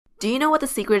Do you know what the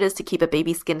secret is to keep a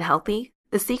baby's skin healthy?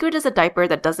 The secret is a diaper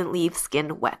that doesn't leave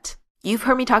skin wet. You've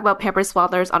heard me talk about Pampers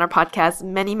Swaddlers on our podcast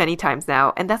many times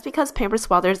now, and that's because Pampers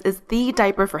Swaddlers is the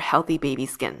diaper for healthy baby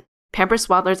skin. Pampers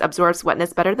Swaddlers absorbs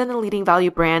wetness better than the leading value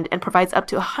brand and provides up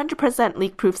to 100%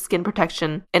 leak-proof skin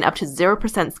protection and up to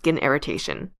 0% skin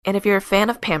irritation. And if you're a fan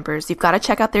of Pampers, you've got to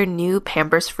check out their new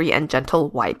Pampers Free and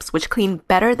Gentle wipes, which clean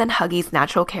better than Huggies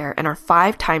Natural Care and are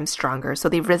 5 times stronger, so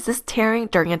they resist tearing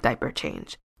during a diaper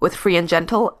change. With Free and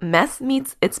Gentle, mess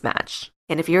meets its match.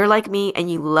 And if you're like me and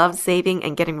you love saving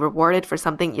and getting rewarded for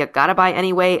something you gotta buy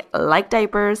anyway, like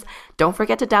diapers, don't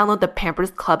forget to download the Pampers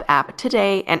Club app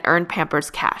today and earn Pampers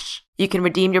Cash. You can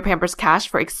redeem your Pampers Cash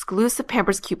for exclusive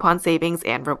Pampers coupon savings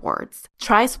and rewards.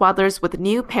 Try Swaddlers with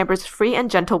new Pampers Free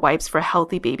and Gentle wipes for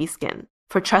healthy baby skin.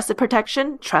 For trusted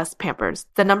protection, trust Pampers,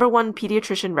 the #1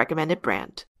 pediatrician recommended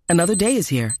brand. Another day is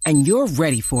here, and you're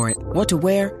ready for it. What to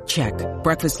wear? Check.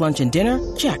 Breakfast, lunch, and dinner?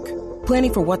 Check.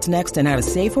 Planning for what's next and how to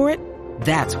save for it?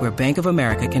 That's where Bank of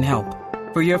America can help.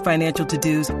 For your financial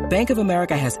to-dos, Bank of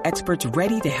America has experts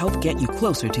ready to help get you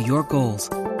closer to your goals.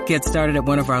 Get started at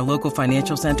one of our local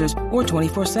financial centers or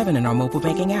 24/7 in our mobile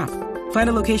banking app. Find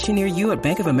a location near you at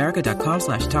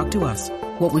bankofamerica.com/talktous.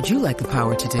 What would you like the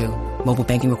power to do? Mobile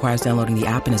banking requires downloading the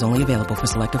app and is only available for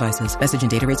select devices. Message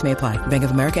and data rates may apply. Bank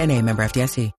of America N.A., member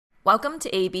FDIC. Welcome to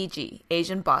ABG,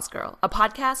 Asian Boss Girl, a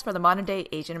podcast for the modern-day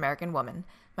Asian American woman.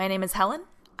 My name is Helen.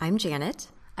 I'm Janet.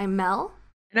 I'm Mel.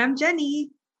 And I'm Jenny.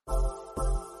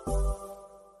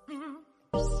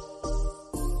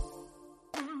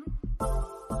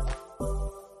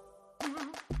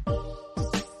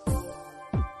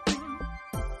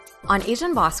 On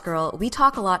Asian Boss Girl, we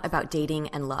talk a lot about dating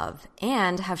and love,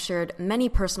 and have shared many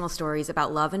personal stories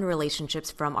about love and relationships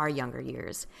from our younger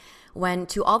years. When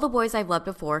To All the Boys I've Loved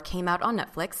Before came out on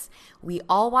Netflix, we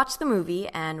all watched the movie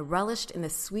and relished in the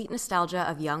sweet nostalgia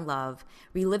of young love,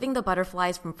 reliving the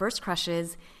butterflies from first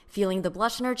crushes, feeling the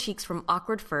blush in our cheeks from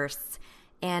awkward firsts,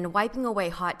 and wiping away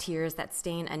hot tears that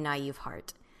stain a naive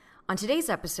heart. On today's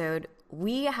episode,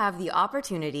 we have the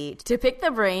opportunity to pick the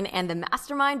brain and the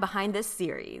mastermind behind this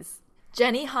series.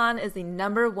 Jenny Han is the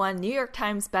 #1 New York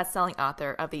Times bestselling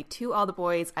author of the To All the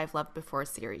Boys I've Loved Before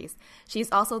series. She's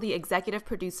also the executive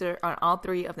producer on all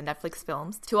 3 of the Netflix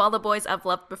films, To All the Boys I've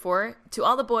Loved Before, To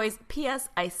All the Boys, P.S.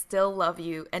 I Still Love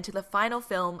You, and to the final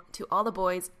film, To All the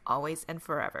Boys, Always and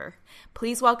Forever.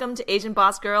 Please welcome to Asian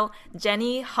Boss Girl,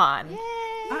 Jenny Han. Yay!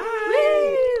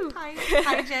 Hi. Woo!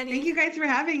 Hi, Jenny. Thank you guys for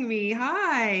having me.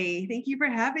 Hi. Thank you for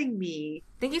having me.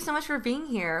 Thank you so much for being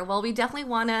here. Well, we definitely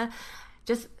want to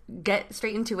just get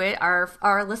straight into it.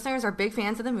 Our listeners are big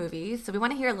fans of the movie, so we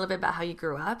want to hear a little bit about how you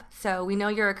grew up. So we know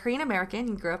you're a Korean American.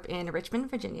 You grew up in Richmond,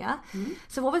 Virginia. Mm-hmm.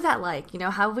 So what was that like?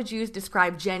 How would you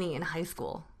describe Jenny in high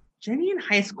school? Jenny in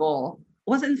high school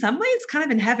was in some ways kind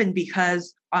of in heaven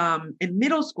because in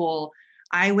middle school,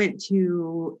 I went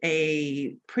to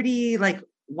a pretty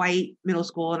white middle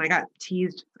school, and I got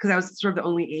teased because I was sort of the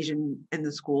only Asian in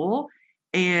the school.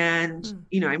 And,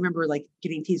 I remember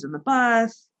getting teased on the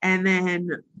bus, and then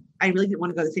I really didn't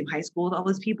want to go to the same high school with all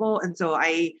those people. And so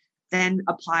I then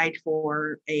applied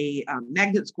for a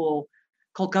magnet school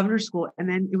called Governor's School. And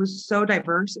then it was so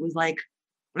diverse. It was like,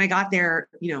 when I got there,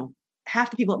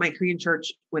 half the people at my Korean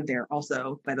church went there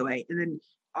also, by the way. And then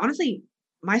honestly,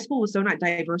 my school was so not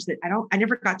diverse that I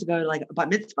never got to go to a bat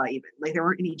mitzvah even. There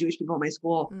weren't any Jewish people in my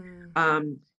school.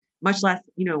 Much less,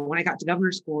 when I got to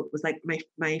Governor's School, it was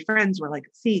my friends were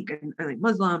Sikh and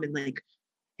Muslim and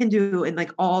Hindu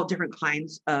and all different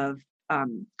kinds of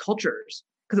cultures,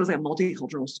 because it was a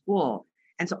multicultural school.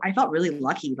 And so I felt really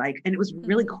lucky, and it was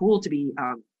really cool to be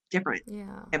different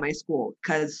at my school,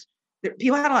 because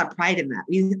people had a lot of pride in that.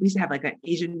 We used to have an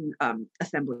Asian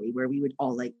assembly where we would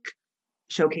all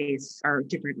showcase our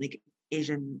different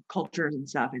Asian cultures and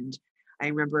stuff. And I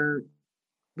remember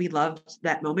we loved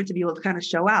that moment to be able to kind of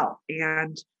show out.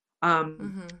 And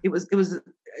it was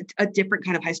a different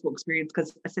kind of high school experience,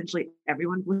 because essentially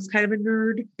everyone was kind of a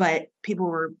nerd, but people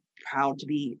were proud to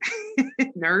be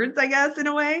nerds, I guess, in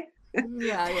a way.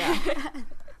 Yeah.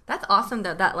 That's awesome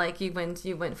that you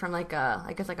went from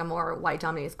a more white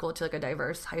dominated school to a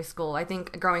diverse high school. I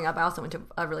think growing up, I also went to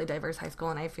a really diverse high school,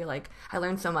 and I feel like I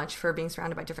learned so much for being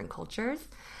surrounded by different cultures.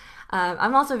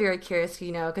 I'm also very curious,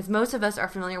 because most of us are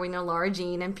familiar. We know Laura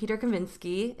Jean and Peter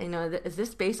Kavinsky. Is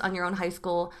this based on your own high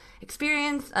school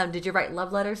experience? Did you write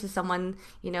love letters to someone,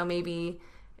 maybe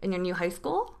in your new high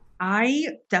school? I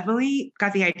definitely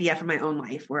got the idea from my own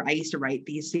life, where I used to write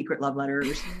these secret love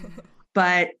letters.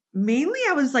 But mainly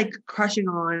I was crushing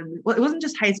on, well, it wasn't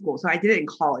just high school. So I did it in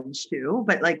college too,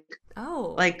 but I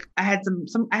had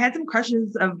some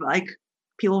crushes of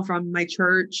people from my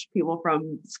church, people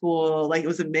from school. Like it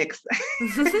was a mix.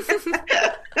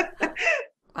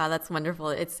 Wow, that's wonderful.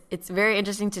 It's very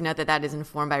interesting to note that that is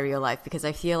informed by real life, because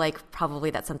I feel like probably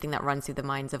that's something that runs through the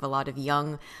minds of a lot of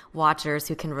young watchers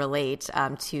who can relate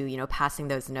to, you know, passing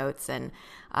those notes. And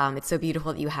it's so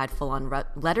beautiful that you had full-on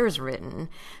letters written.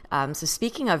 So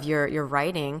speaking of your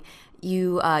writing,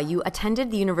 you attended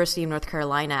the University of North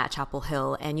Carolina at Chapel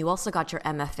Hill, and you also got your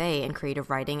MFA in creative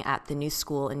writing at the New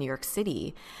School in New York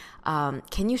City.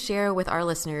 Can you share with our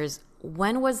listeners,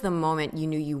 when was the moment you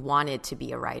knew you wanted to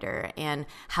be a writer, and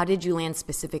how did you land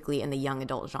specifically in the young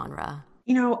adult genre?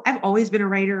 You know, I've always been a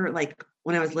writer. Like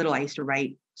when I was little, I used to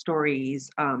write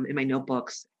stories in my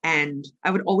notebooks, and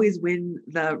I would always win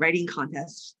the writing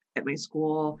contests at my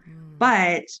school.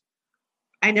 But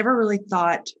I never really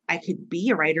thought I could be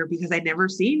a writer because I'd never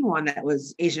seen one that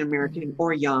was Asian American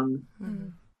or young.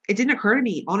 It didn't occur to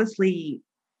me, honestly.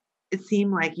 It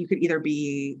seemed like you could either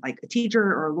be like a teacher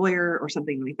or a lawyer or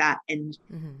something like that. And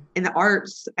in the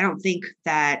arts, I don't think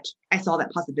that I saw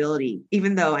that possibility,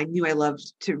 even though I knew I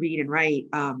loved to read and write.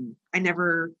 I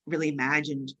never really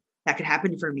imagined that could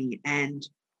happen for me. And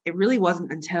it really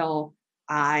wasn't until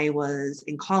I was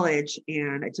in college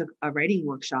and I took a writing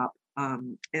workshop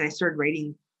and I started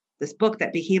writing this book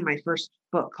that became my first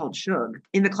book called Shug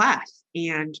in the class.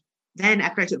 And then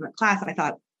after I took that class, I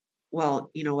thought,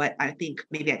 well, you know what? I think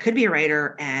maybe I could be a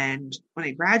writer. And when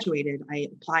I graduated, I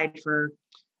applied for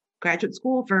graduate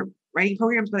school for writing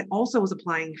programs, but I also was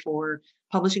applying for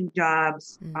publishing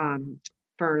jobs,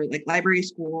 for like library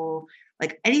school,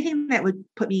 like anything that would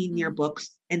put me near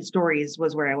books and stories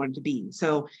was where I wanted to be.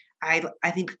 So I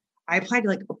think I applied to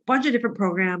like a bunch of different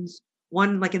programs,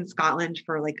 one like in Scotland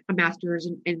for like a master's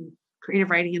in creative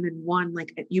writing, and then one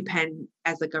like at UPenn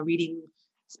as like a reading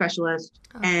specialist.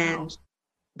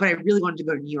 But I really wanted to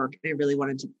go to New York, and I really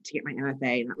wanted to get my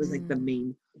MFA. And that was like the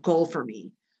main goal for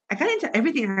me. I got into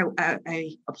everything I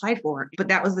applied for, but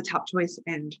that was the top choice.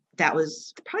 And that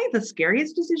was probably the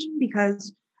scariest decision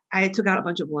because I took out a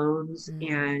bunch of loans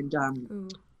and, you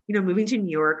know, moving to New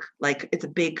York, like it's a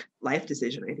big life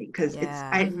decision, I think, because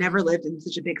I had never lived in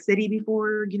such a big city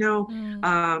before, you know?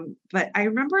 But I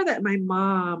remember that my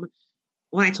mom,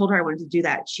 when I told her I wanted to do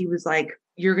that, she was like,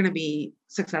 you're going to be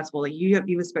successful. Like you have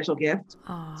a special gift.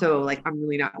 So like,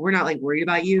 we're not like worried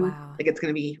about you. Like it's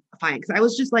going to be fine. Cause I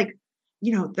was just like,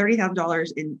 you know,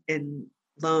 $30,000 in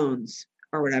loans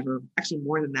or whatever, actually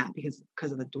more than that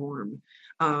because of the dorm.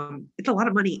 It's a lot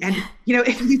of money. And, you know,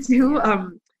 if you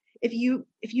do,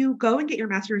 if you go and get your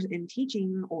master's in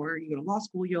teaching or you go to law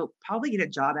school, you'll probably get a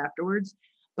job afterwards.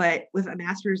 But with a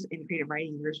master's in creative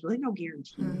writing, there's really no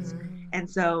guarantees. And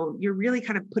so you're really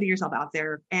kind of putting yourself out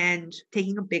there and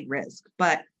taking a big risk.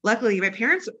 But luckily, my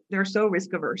parents, they're so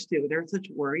risk averse too. They're such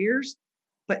warriors.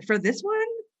 But for this one,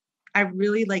 I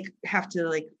really like have to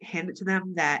like hand it to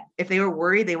them that if they were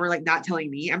worried, they were like not telling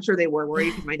me. I'm sure they were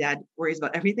worried because my dad worries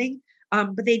about everything.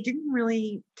 But they didn't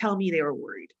really tell me they were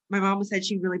worried. My mom said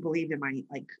she really believed in my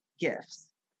like gifts.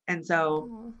 And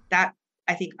so that,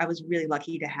 I think I was really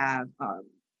lucky to have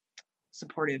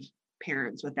supportive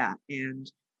parents with that. And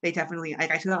they definitely,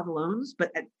 I took out the loans, but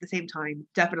at the same time,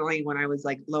 definitely when I was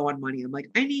like low on money, I'm like,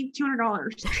 I need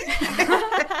 $200.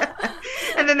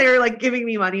 And then they were like giving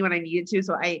me money when I needed to.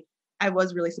 So I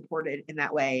was really supported in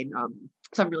that way. And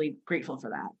so I'm really grateful for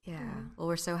that. Yeah. Well,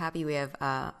 we're so happy we have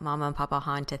Mama and Papa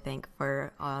Han to thank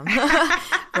for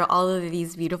for all of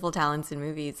these beautiful talents in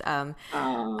movies. And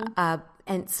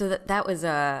so that was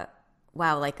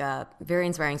like a very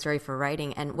inspiring story for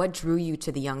writing. And what drew you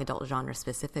to the young adult genre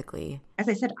specifically? As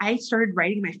I said, I started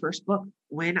writing my first book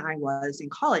when I was in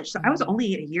college. So I was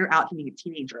only a year out from being a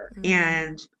teenager.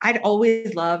 And I'd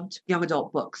always loved young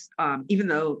adult books, even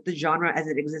though the genre as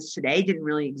it exists today didn't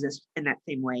really exist in that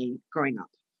same way growing up,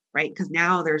 right? Because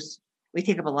now we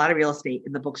take up a lot of real estate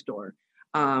in the bookstore.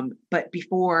 But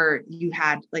before you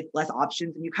had like less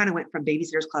options and you kind of went from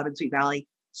Babysitter's Club in Sweet Valley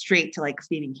straight to like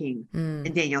Stephen King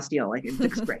and Danielle Steele, like in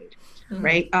sixth grade,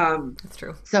 right? That's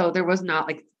true. So there was not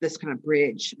like this kind of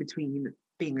bridge between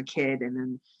being a kid and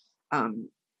then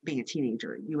being a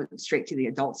teenager. You went straight to the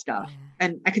adult stuff.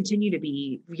 And I continue to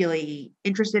be really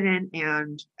interested in,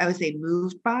 and I would say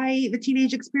moved by the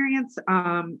teenage experience.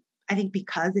 I think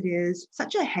because it is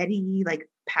such a heady, like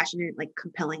passionate, like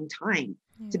compelling time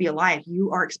to be alive.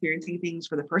 You are experiencing things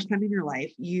for the first time in your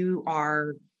life. You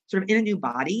are sort of in a new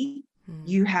body.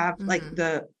 You have like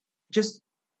the just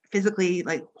physically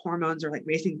like hormones are like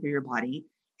racing through your body,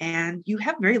 and you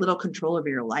have very little control over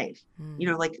your life. You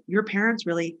know, like your parents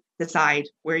really decide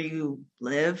where you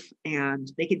live, and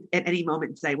they could at any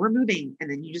moment say, we're moving, and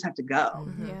then you just have to go,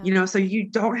 you know, so you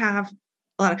don't have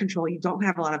a lot of control. You don't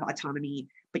have a lot of autonomy.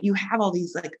 but you have all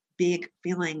these like big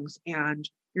feelings and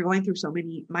you're going through so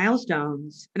many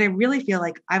milestones. And I really feel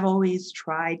like I've always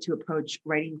tried to approach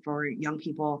writing for young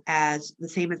people as the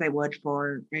same as I would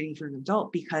for writing for an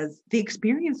adult, because the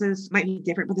experiences might be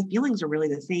different, but the feelings are really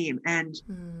the same. And,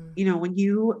 you know, when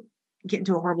you get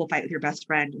into a horrible fight with your best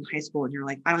friend in high school and you're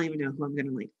like, I don't even know who I'm going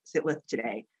to like sit with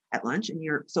today at lunch, and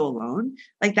you're so alone,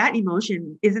 like that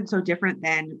emotion isn't so different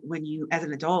than when you as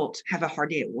an adult have a hard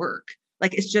day at work.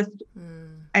 Like it's just,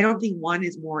 I don't think one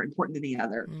is more important than the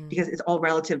other because it's all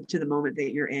relative to the moment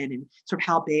that you're in and sort of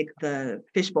how big the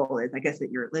fishbowl is, I guess, that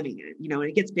you're living in, you know,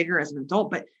 and it gets bigger as an adult,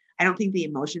 but I don't think the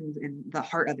emotions and the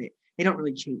heart of it, they don't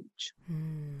really change.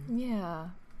 Yeah,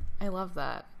 I love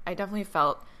that. I definitely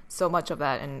felt so much of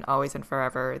that in Always and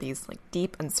Forever, these like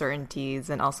deep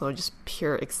uncertainties and also just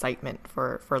pure excitement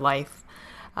for life.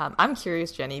 I'm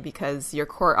curious, Jenny, because your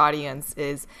core audience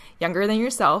is younger than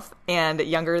yourself and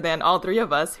younger than all three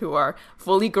of us who are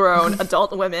fully grown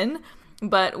adult women.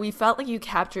 But we felt like you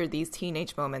captured these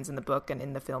teenage moments in the book and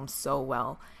in the film so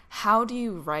well. How do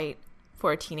you write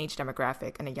for a teenage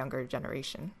demographic and a younger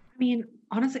generation? I mean,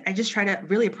 honestly, I just try to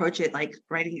really approach it like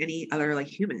writing any other like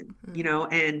human, you know,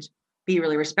 and be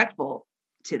really respectful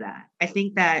to that. I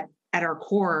think that at our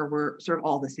core, we're sort of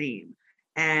all the same.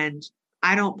 And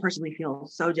I don't personally feel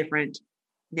so different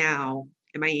now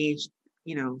at my age,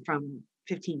 you know, from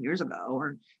 15 years ago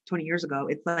or 20 years ago.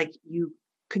 It's like you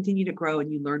continue to grow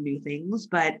and you learn new things,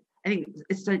 but I think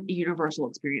it's a universal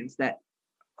experience that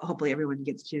hopefully everyone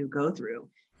gets to go through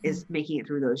is making it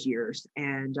through those years.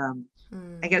 And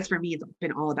I guess for me, it's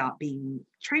been all about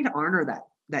trying to honor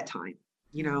that time,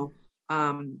 you know.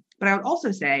 But I would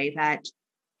also say that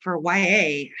for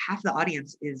YA, half the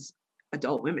audience is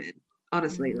adult women,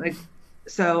 honestly.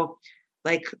 So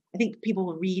I think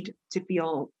people read to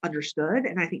feel understood,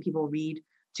 and I think people read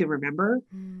to remember,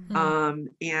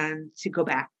 and to go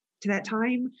back to that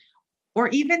time, or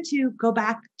even to go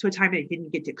back to a time that they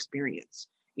didn't get to experience,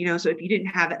 you know. So if you didn't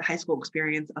have that high school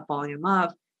experience of falling in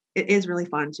love, it is really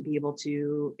fun to be able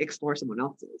to explore someone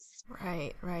else's.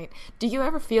 Right. Do you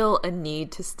ever feel a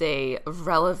need to stay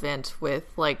relevant with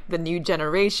like the new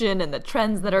generation and the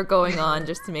trends that are going on,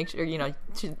 just to make sure, you know,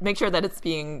 to make sure that it's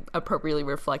being appropriately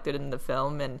reflected in the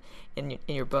film and in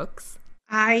your books?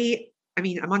 I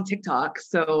mean, I'm on TikTok,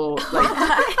 so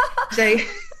like,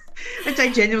 which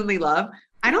I genuinely love.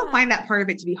 I don't find that part of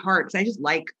it to be hard because I just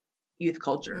like youth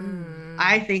culture.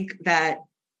 I think that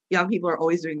young people are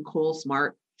always doing cool,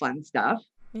 smart, fun stuff.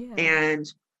 Yeah. And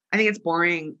I think it's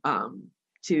boring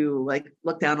to like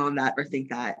look down on that or think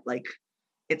that like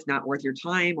it's not worth your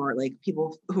time, or like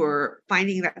people who are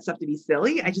finding that stuff to be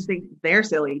silly. I just think they're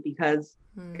silly because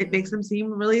it makes them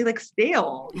seem really like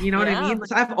stale. You know what I mean?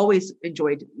 So I've always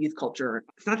enjoyed youth culture.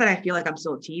 It's not that I feel like I'm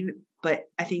still a teen, but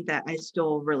I think that I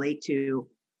still relate to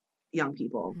young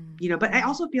people, you know. But I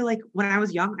also feel like when I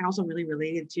was young, I also really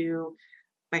related to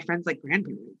my friends' like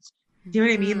grandparents. Do you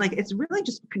know what I mean? Like it's really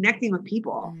just connecting with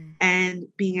people and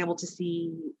being able to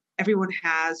see everyone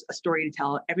has a story to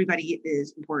tell. Everybody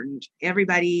is important.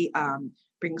 Everybody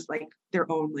brings like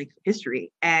their own like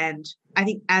history. And I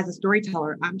think as a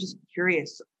storyteller, I'm just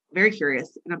curious, very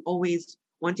curious. And I'm always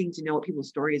wanting to know what people's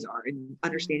stories are and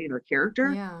understanding their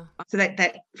character. Yeah. So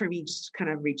that for me just kind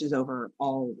of reaches over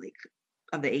all like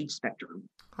of the age spectrum.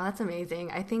 Well, that's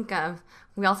amazing. I think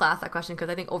we also asked that question because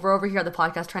I think over here on the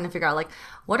podcast trying to figure out like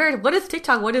what is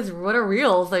TikTok, what are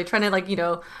Reels, like trying to like, you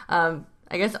know,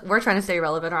 I guess we're trying to stay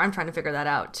relevant, or I'm trying to figure that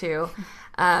out too.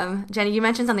 Jenny, you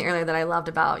mentioned something earlier that I loved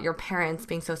about your parents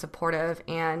being so supportive,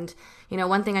 and you know,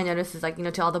 one thing I noticed is like, you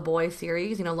know, to all the boys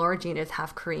series, you know, Laura Jean is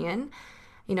half Korean.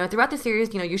 You know, throughout the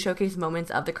series, you know, you showcase moments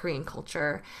of the Korean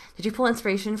culture. Did you pull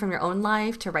inspiration from your own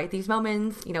life to write these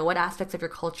moments? You know, what aspects of your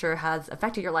culture has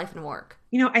affected your life and work?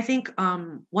 You know, I think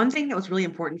one thing that was really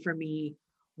important for me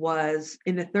was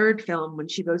in the third film when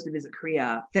she goes to visit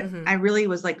Korea, that I really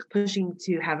was like pushing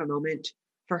to have a moment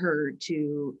for her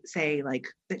to say like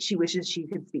that she wishes she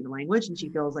could speak the language and she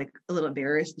feels like a little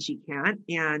embarrassed that she can't.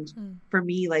 And for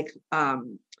me, like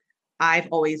I've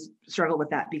always struggled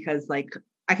with that because like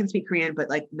I can speak Korean, but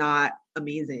like not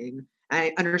amazing.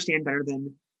 I understand better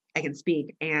than I can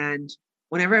speak. And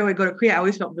whenever I would go to Korea, I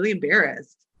always felt really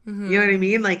embarrassed. You know what I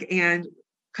mean? Like, and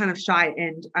kind of shy.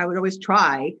 And I would always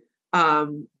try.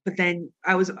 But then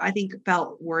I think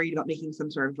felt worried about making some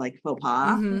sort of like faux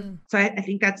pas. So I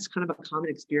think that's kind of a common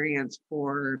experience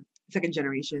for second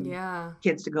generation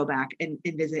kids to go back and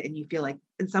visit. And you feel like,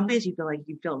 in some ways you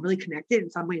feel really connected. In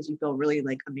some ways you feel really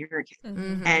like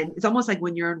American. And it's almost like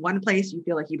when you're in one place, you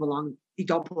feel like you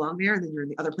don't belong there. And then you're in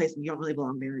the other place and you don't really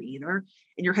belong there either.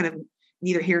 And you're kind of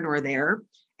neither here nor there.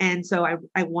 And so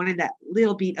I wanted that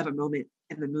little beat of a moment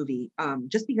in the movie,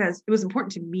 just because it was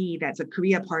important to me that the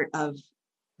Korea part of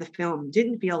the film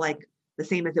didn't feel like the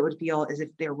same as it would feel as if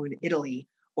they were going to Italy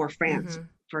or France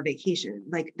for vacation.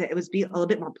 Like that it was be a little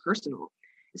bit more personal,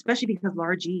 especially because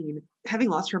Lara Jean, having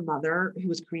lost her mother, who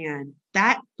was Korean,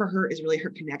 that for her is really her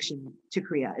connection to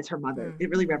Korea, is her mother. It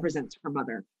really represents her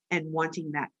mother, and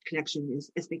wanting that connection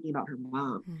is thinking about her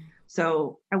mom.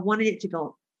 So I wanted it to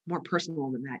feel more personal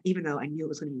than that, even though I knew it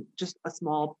was going to be just a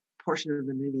small portion of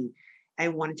the movie. I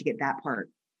wanted to get that part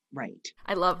right.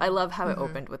 I love how it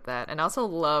opened with that, and I also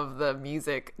love the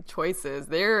music choices.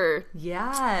 They're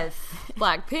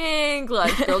Blackpink,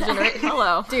 like Girl Generation.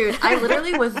 Hello, dude. I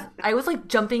was like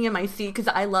jumping in my seat because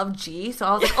I love G. So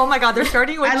I was like, oh my god, they're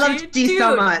starting with G. I loved G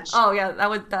so much. Oh yeah,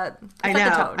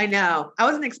 I know. I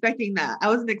wasn't expecting that.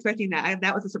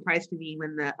 That was a surprise to me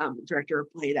when the director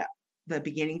played at the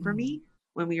beginning for me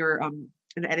when we were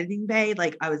in the editing bay.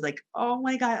 Like I was like, oh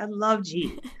my god, I love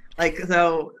G. Like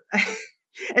so.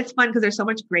 It's fun because there's so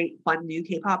much great fun new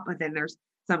K-pop, but then there's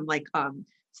some like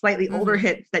slightly older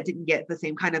hits that didn't get the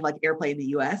same kind of like airplay in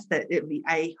the US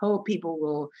I hope people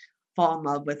will fall in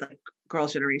love with like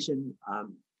Girls' Generation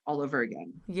all over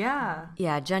again.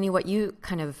 Yeah, Jenny, what you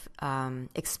kind of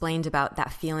explained about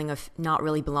that feeling of not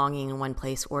really belonging in one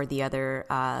place or the other,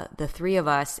 the three of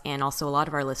us and also a lot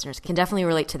of our listeners can definitely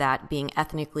relate to that, being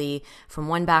ethnically from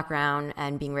one background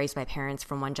and being raised by parents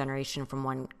from one generation, from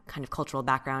one kind of cultural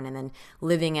background, and then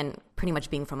living and pretty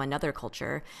much being from another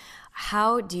culture.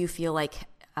 How do you feel like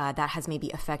that has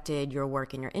maybe affected your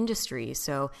work in your industry?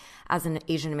 So as an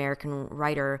Asian American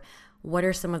writer, what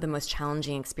are some of the most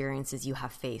challenging experiences you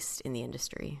have faced in the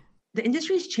industry? The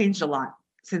industry's changed a lot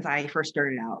since I first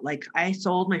started out. Like I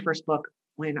sold my first book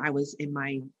when I was in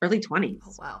my early 20s.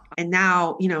 Oh, wow. And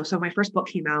now, so my first book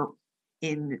came out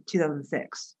in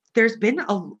 2006. There's been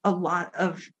a lot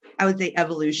of, I would say,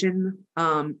 evolution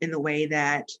in the way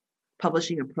that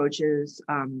publishing approaches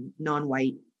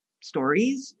non-white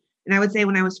stories. And I would say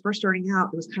when I was first starting out,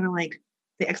 it was kind of like,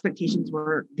 the expectations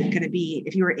were going to be,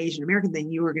 if you were Asian American, then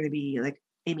you were going to be like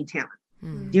Amy Tan. Do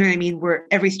you know what I mean? Where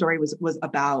every story was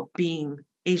about being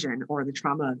Asian or the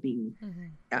trauma of being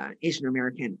Asian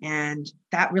American. And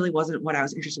that really wasn't what I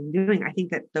was interested in doing. I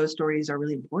think that those stories are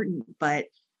really important, but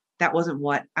that wasn't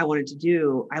what I wanted to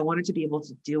do. I wanted to be able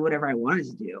to do whatever I wanted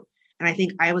to do. And I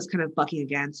think I was kind of bucking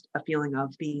against a feeling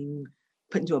of being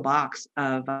put into a box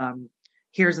of,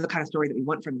 here's the kind of story that we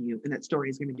want from you. And that story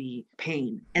is going to be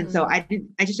pain. And so I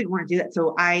just didn't want to do that.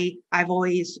 So I've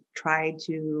always tried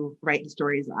to write the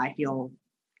stories that I feel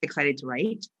excited to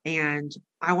write. And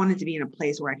I wanted to be in a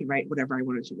place where I could write whatever I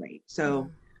wanted to write.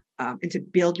 So, and to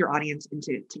build your audience and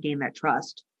to gain that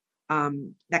trust,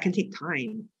 that can take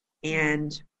time.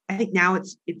 And I think now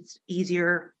it's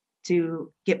easier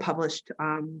to get published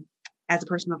as a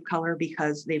person of color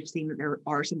because they've seen that there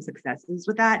are some successes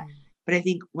with that. But I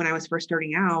think when I was first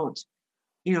starting out,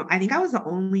 I think I was the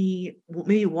only,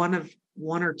 maybe one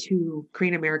or two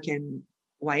Korean American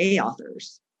YA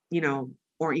authors,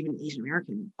 or even Asian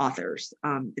American authors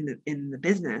in the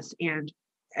business. And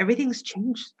everything's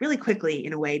changed really quickly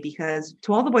in a way because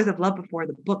To All the Boys I've Loved Before,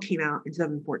 the book came out in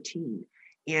 2014.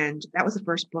 And that was the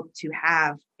first book to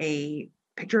have a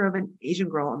picture of an Asian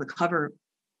girl on the cover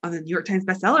on the New York Times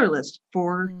bestseller list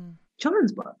for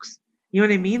children's books. You know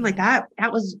what I mean? Like that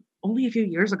was only a few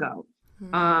years ago.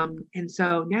 And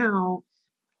so now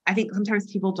I think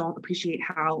sometimes people don't appreciate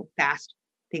how fast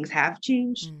things have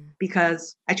changed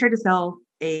because I tried to sell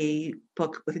a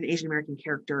book with an Asian American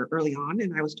character early on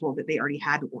and I was told that they already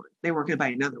had one. They weren't going to buy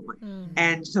another one.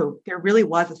 And so there really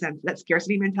was a sense that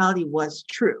scarcity mentality was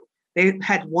true. They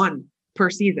had one per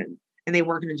season and they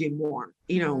weren't going to do more.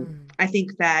 I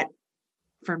think that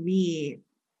for me,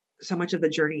 so much of the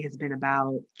journey has been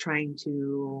about trying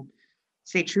to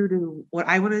stay true to what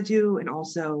I want to do and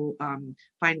also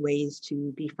find ways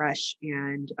to be fresh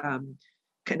and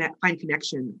find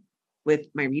connection with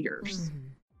my readers.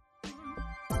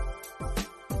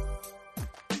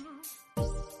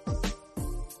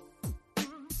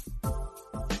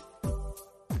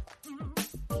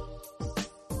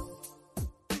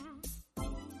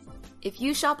 If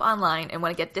you shop online and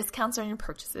want to get discounts on your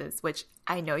purchases, which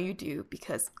I know you do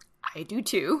because I do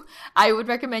too, I would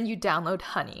recommend you download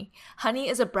Honey. Honey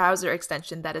is a browser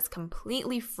extension that is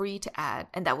completely free to add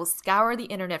and that will scour the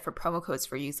internet for promo codes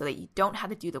for you so that you don't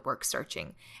have to do the work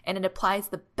searching. And it applies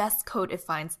the best code it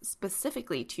finds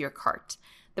specifically to your cart.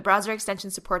 The browser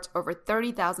extension supports over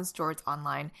 30,000 stores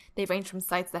online. They range from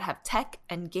sites that have tech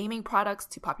and gaming products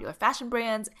to popular fashion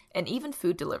brands and even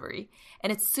food delivery.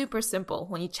 And it's super simple.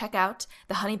 When you check out,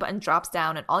 the Honey button drops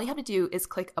down and all you have to do is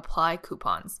click Apply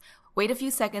Coupons. Wait a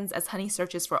few seconds as Honey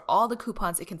searches for all the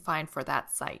coupons it can find for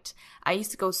that site. I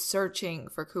used to go searching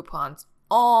for coupons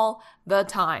all the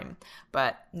time,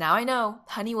 but now I know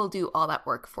Honey will do all that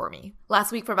work for me.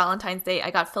 Last week for Valentine's Day,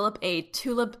 I got Philip a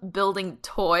tulip building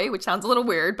toy, which sounds a little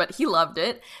weird, but he loved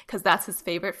it because that's his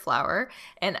favorite flower,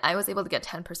 and I was able to get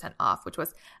 10% off, which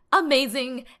was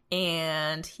amazing,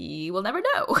 and he will never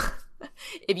know.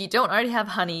 If you don't already have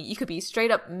Honey, you could be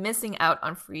straight up missing out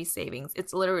on free savings.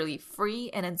 It's literally free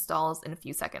and installs in a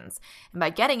few seconds. And by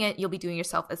getting it, you'll be doing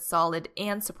yourself a solid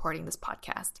and supporting this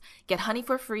podcast. Get Honey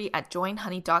for free at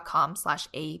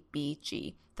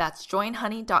joinhoney.com/ABG. That's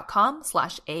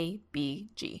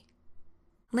joinhoney.com/ABG.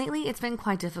 Lately, it's been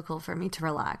quite difficult for me to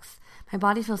relax. My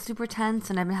body feels super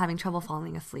tense and I've been having trouble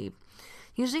falling asleep.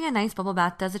 Usually a nice bubble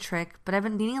bath does a trick, but I've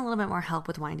been needing a little bit more help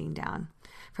with winding down.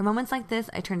 For moments like this,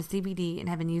 I turn to CBD and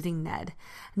have been using Ned.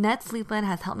 Ned Sleep Blend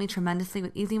has helped me tremendously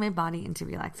with easing my body into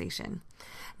relaxation.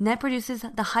 Ned produces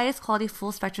the highest quality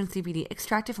full-spectrum CBD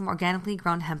extracted from organically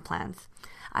grown hemp plants.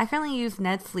 I currently use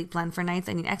Ned Sleep Blend for nights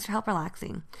I need extra help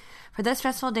relaxing. For those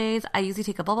stressful days, I usually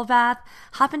take a bubble bath,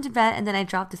 hop into bed, and then I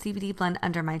drop the CBD blend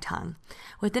under my tongue.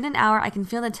 Within an hour, I can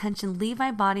feel the tension leave my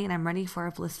body and I'm ready for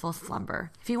a blissful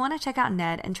slumber. If you want to check out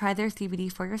Ned and try their CBD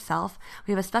for yourself,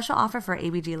 we have a special offer for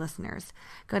ABG listeners.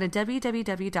 Go to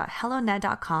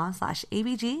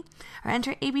www.helloned.com/ABG or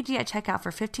enter ABG at checkout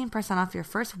for 15% off your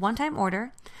first one-time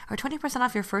order or 20%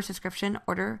 off your first subscription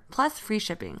order plus free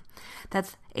shipping.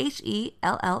 That's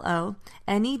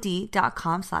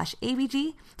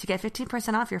HELLONED.com/ABG to get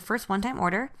 15% off your first one-time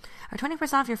order or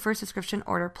 20% off your first subscription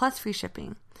order plus free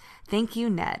shipping. Thank you,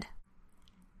 Ned.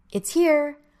 It's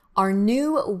here, our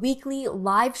new weekly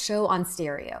live show on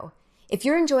Stereo. If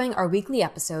you're enjoying our weekly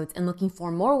episodes and looking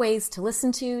for more ways to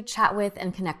listen to, chat with,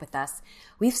 and connect with us,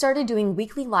 we've started doing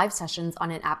weekly live sessions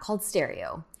on an app called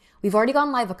Stereo. We've already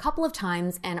gone live a couple of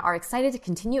times and are excited to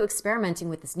continue experimenting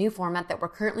with this new format that we're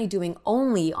currently doing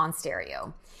only on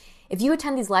Stereo. If you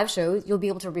attend these live shows, you'll be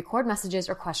able to record messages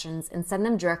or questions and send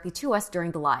them directly to us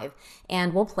during the live,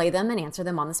 and we'll play them and answer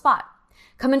them on the spot.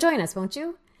 Come and join us, won't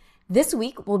you? This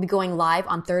week, we'll be going live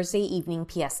on Thursday evening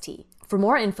PST. For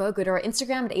more info, go to our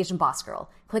Instagram at Asian Boss Girl.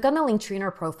 Click on the link tree in our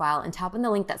profile and tap on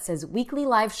the link that says Weekly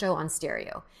Live Show on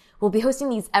Stereo. We'll be hosting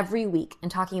these every week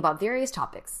and talking about various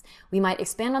topics. We might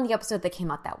expand on the episode that came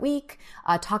out that week,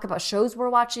 talk about shows we're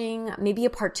watching, maybe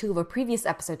a part 2 of a previous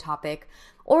episode topic,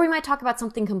 or we might talk about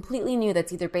something completely new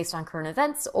that's either based on current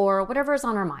events or whatever is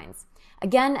on our minds.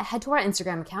 Again, head to our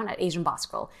Instagram account at Asian Boss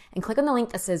Girl and click on the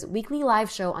link that says Weekly Live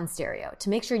Show on Stereo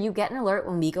to make sure you get an alert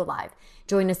when we go live.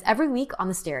 Join us every week on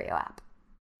the Stereo app.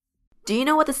 Do you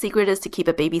know what the secret is to keep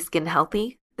a baby's skin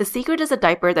healthy? The secret is a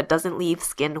diaper that doesn't leave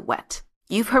skin wet.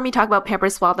 You've heard me talk about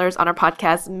Pampers Swaddlers on our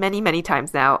podcast many, many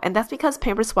times now, and that's because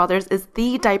Pampers Swaddlers is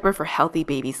the diaper for healthy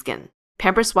baby skin.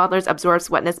 Pampers Swaddlers absorbs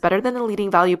wetness better than the leading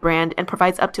value brand and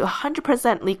provides up to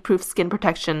 100% leak-proof skin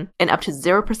protection and up to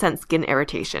 0% skin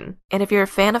irritation. And if you're a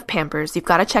fan of Pampers, you've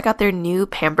got to check out their new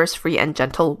Pampers Free and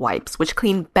Gentle wipes, which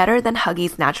clean better than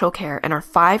Huggies Natural Care and are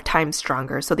 5 times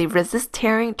stronger, so they resist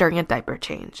tearing during a diaper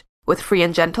change. With Free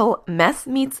and Gentle, mess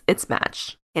meets its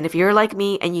match. And if you're like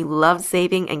me and you love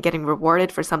saving and getting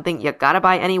rewarded for something you gotta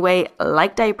buy anyway,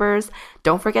 like diapers,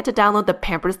 don't forget to download the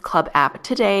Pampers Club app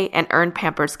today and earn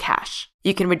Pampers Cash.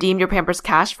 You can redeem your Pampers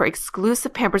Cash for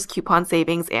exclusive Pampers coupon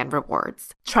savings and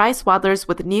rewards. Try Swaddlers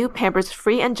with new Pampers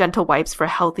Free and Gentle wipes for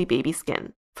healthy baby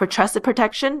skin. For trusted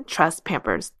protection, trust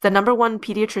Pampers, the #1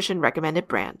 pediatrician recommended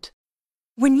brand.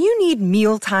 When you need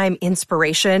mealtime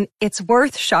inspiration, it's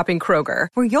worth shopping Kroger,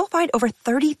 where you'll find over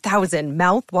 30,000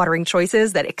 mouth-watering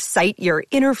choices that excite your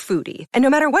inner foodie. And no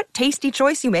matter what tasty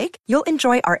choice you make, you'll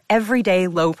enjoy our everyday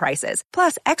low prices,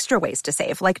 plus extra ways to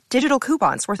save, like digital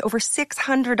coupons worth over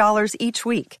 $600 each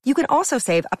week. You can also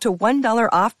save up to $1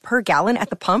 off per gallon at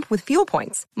the pump with fuel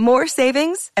points. More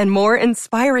savings and more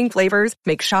inspiring flavors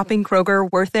make shopping Kroger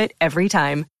worth it every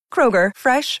time. Kroger,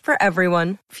 fresh for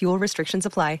everyone. Fuel restrictions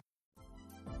apply.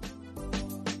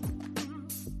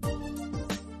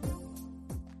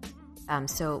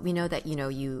 So we know that,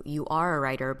 you are a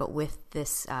writer, but with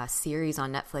this series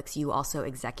on Netflix, you also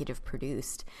executive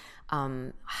produced.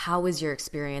 How was your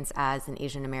experience as an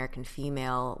Asian American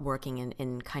female working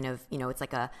in kind of, it's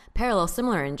like a parallel,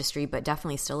 similar industry, but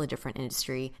definitely still a different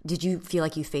industry? Did you feel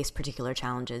like you faced particular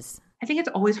challenges? I think it's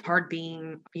always hard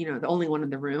being, the only one in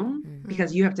the room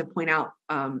because you have to point out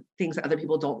things that other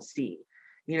people don't see,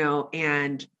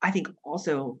 and I think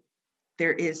also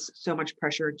there is so much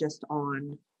pressure just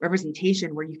on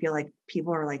representation where you feel like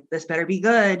people are like, this better be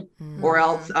good or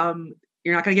else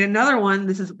you're not going to get another one.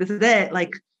 This is it.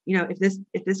 Like,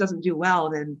 if this doesn't do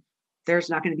well, then there's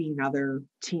not going to be another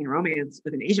teen romance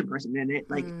with an Asian person in it,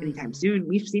 like anytime soon.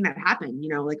 We've seen that happen,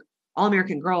 like All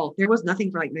American Girl. There was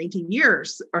nothing for like 19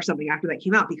 years or something after that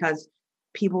came out because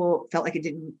people felt like it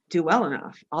didn't do well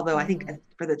enough. Although I think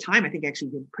for the time, I think it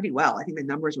actually did pretty well. I think the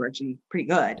numbers were actually pretty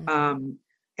good.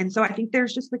 And so I think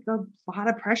there's just like a lot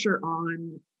of pressure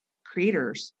on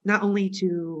creators, not only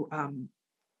to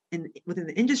within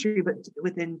the industry, but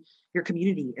within your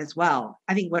community as well.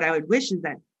 I think what I would wish is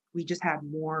that we just have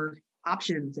more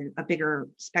options and a bigger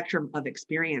spectrum of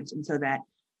experience. And so that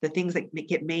the things that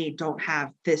get made don't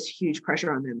have this huge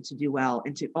pressure on them to do well,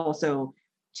 and to also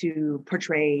to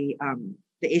portray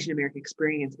the Asian American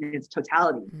experience in its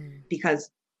totality. Because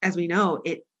as we know,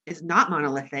 it is not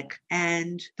monolithic,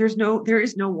 and there is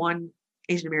no one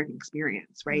Asian American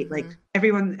experience, right? Like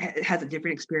everyone has a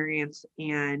different experience.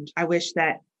 And I wish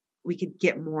that we could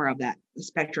get more of that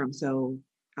spectrum. So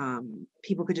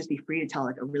people could just be free to tell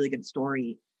like a really good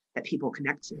story that people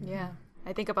connect to. Yeah.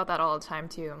 I think about that all the time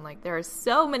too. I'm like, there are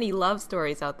so many love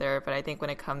stories out there, but I think when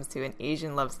it comes to an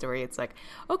Asian love story, it's like,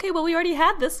 okay, well, we already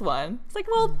had this one. It's like,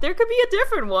 well, there could be a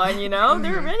different one,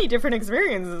 There are many different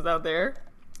experiences out there.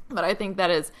 But I think that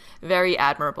is very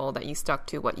admirable that you stuck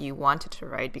to what you wanted to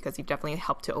write, because you definitely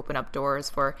helped to open up doors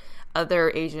for other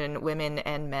Asian women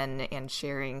and men and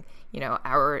sharing,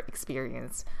 our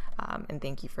experience. And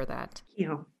thank you for that.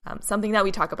 Something that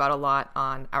we talk about a lot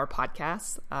on our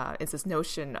podcast is this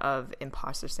notion of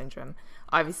imposter syndrome.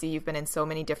 Obviously, you've been in so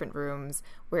many different rooms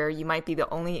where you might be the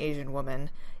only Asian woman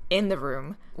in the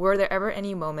room. Were there ever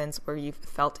any moments where you've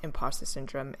felt imposter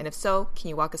syndrome? And if so, can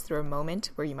you walk us through a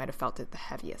moment where you might have felt it the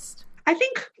heaviest? I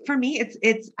think for me,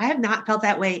 it's I have not felt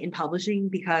that way in publishing,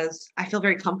 because I feel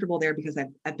very comfortable there because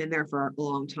I've been there for a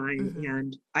long time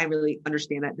and I really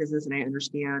understand that business, and I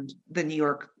understand the New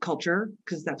York culture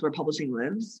because that's where publishing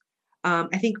lives.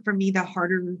 I think for me, the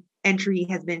harder entry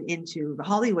has been into the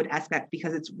Hollywood aspect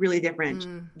because it's really different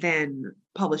than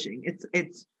publishing. I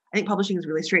think publishing is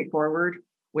really straightforward,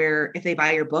 where if they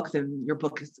buy your book, then your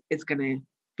book is going to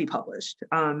be published.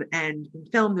 And in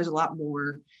film, there's a lot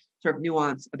more sort of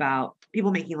nuance about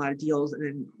people making a lot of deals, and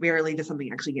then rarely does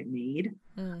something actually get made.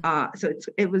 So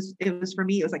it was for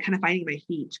me, it was like kind of finding my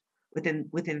feet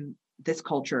within this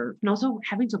culture, and also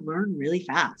having to learn really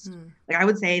fast. Like I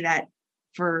would say that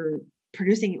for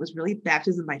producing, it was really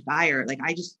baptism by fire. Like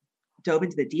I just dove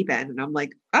into the deep end, and I'm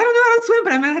like, I don't know how to swim,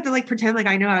 but I'm gonna have to like pretend like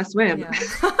I know how to swim.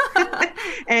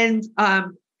 Yeah.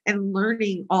 and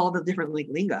learning all the different like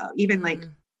lingo, even like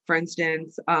for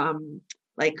instance,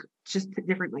 like just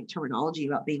different like terminology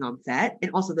about being on set,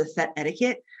 and also the set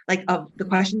etiquette, like of the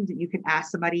questions that you can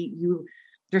ask somebody.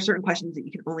 There's certain questions that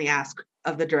you can only ask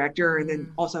of the director, and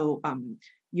then also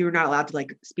you're not allowed to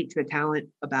like speak to the talent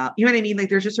about, you know what I mean? Like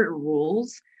there's just certain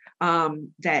rules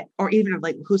that, or even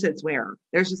like who sits where.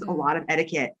 There's just a lot of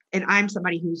etiquette, and I'm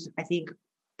somebody who's, I think,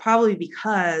 probably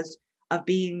because of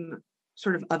being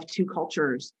sort of two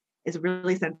cultures, is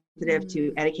really sensitive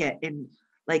to etiquette and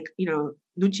like,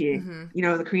 nunchi,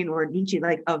 the Korean word nunchi,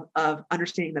 like of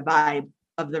understanding the vibe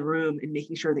of the room and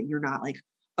making sure that you're not like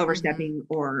overstepping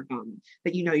or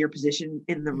that your position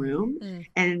in the room.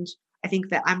 And I think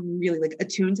that I'm really like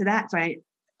attuned to that. So I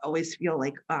always feel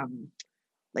like I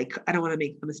don't want to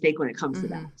make a mistake when it comes to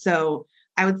that. So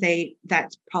I would say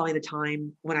that's probably the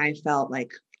time when I felt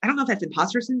like, I don't know if that's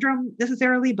imposter syndrome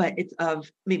necessarily, but it's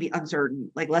of maybe uncertain,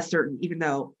 like less certain, even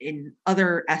though in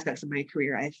other aspects of my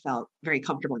career, I felt very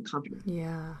comfortable and confident.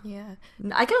 Yeah. Yeah.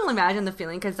 I can only imagine the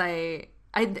feeling, because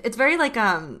it's very like,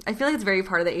 I feel like it's very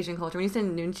part of the Asian culture. When you say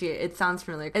nunchi, it sounds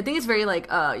familiar. I think it's very like,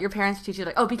 your parents teach you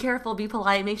like, oh, be careful, be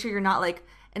polite, make sure you're not like,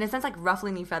 in a sense, like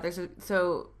ruffling any feathers.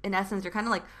 So in essence, you're kind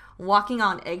of like walking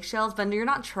on eggshells, but you're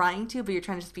not trying to, but you're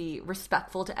trying to just be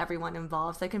respectful to everyone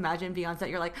involved. So I can imagine being on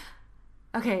set, you're like,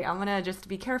 okay, I'm gonna just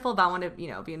be careful, but I want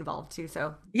to, be involved too.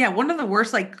 So yeah, one of the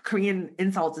worst like Korean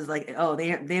insults is like, oh, they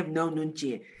have no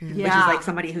nunchi, which is like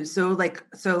somebody who's so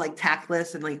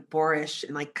tactless and like boorish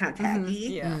and like kind of tacky.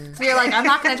 Yeah. So you're like, I'm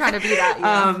not gonna try to be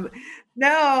that. No,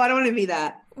 I don't want to be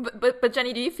that. But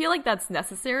Jenny, do you feel like that's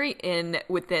necessary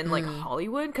within like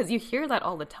Hollywood? Because you hear that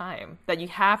all the time, that you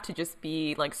have to just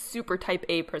be like super type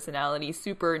A personality,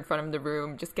 super in front of the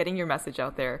room, just getting your message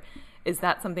out there. Is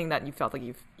that something that you felt like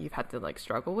you've had to like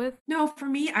struggle with? No, for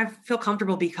me, I feel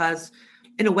comfortable because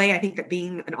in a way, I think that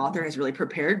being an author has really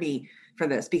prepared me for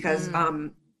this, because,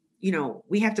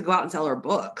 we have to go out and sell our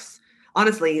books.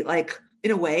 Honestly, like in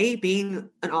a way, being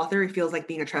an author, it feels like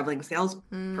being a traveling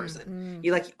salesperson.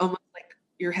 You like almost like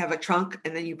you have a trunk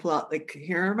and then you pull out like,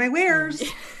 here are my wares,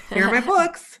 here are my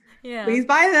books. Yeah. Please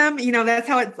buy them. That's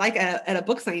how it's like at a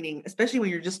book signing, especially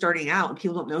when you're just starting out and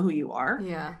people don't know who you are.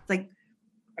 Yeah. It's like,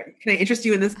 can I interest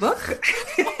you in this book?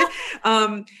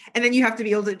 And then you have to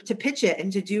be able to pitch it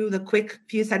and to do the quick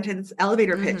few sentence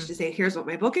elevator pitch to say, here's what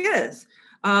my book is.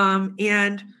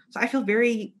 And so I feel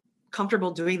very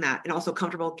comfortable doing that, and also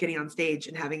comfortable getting on stage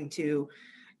and having to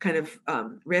kind of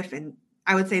riff. And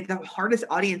I would say the hardest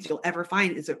audience you'll ever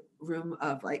find is a room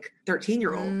of like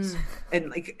 13-year-olds and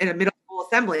like in a middle school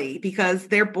assembly, because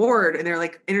they're bored and they're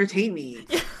like, entertain me.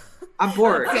 I'm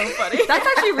bored. So funny. That's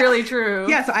actually really true.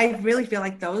 Yeah. So I really feel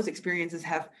like those experiences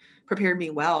have prepared me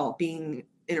well, being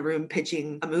in a room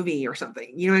pitching a movie or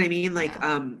something. You know what I mean? Like,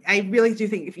 I really do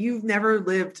think if you've never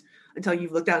lived until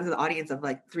you've looked out into the audience of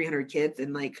like 300 kids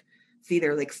and like see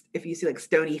their, like, if you see like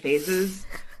stony faces.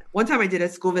 One time I did a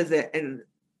school visit and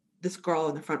this girl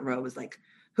in the front row was like,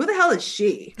 who the hell is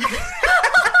she?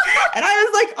 And I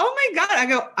was like, oh my God. I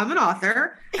go, I'm an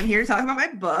author. I'm here to talk about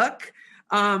my book.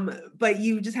 But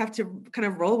you just have to kind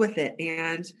of roll with it,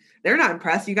 and they're not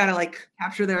impressed. You got to like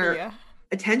capture their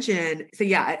attention. So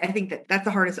yeah, I think that's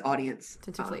the hardest audience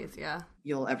to please. Yeah.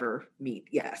 You'll ever meet.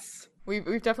 Yes. We've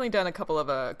definitely done a couple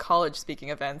of college speaking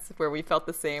events where we felt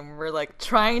the same. We're like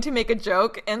trying to make a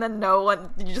joke, and then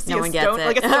you just see like a stony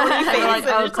face. Like,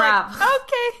 oh crap. Like,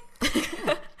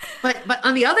 okay. But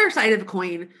on the other side of the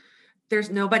coin, there's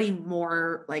nobody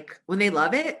more like, when they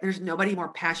love it, there's nobody more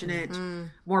passionate,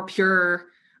 more pure,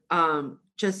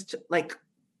 just like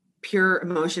pure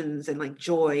emotions and like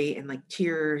joy and like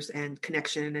tears and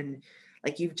connection. And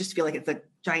like, you just feel like it's a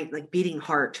giant, like beating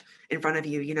heart in front of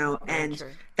you, you know, and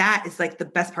that is like the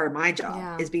best part of my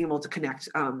job is being able to connect,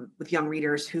 with young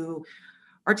readers who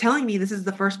are telling me this is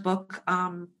the first book,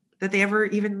 that they ever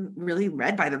even really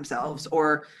read by themselves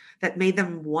or that made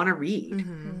them want to read.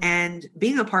 And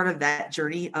being a part of that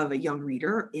journey of a young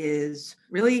reader is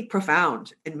really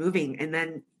profound and moving. And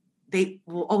then they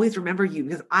will always remember you,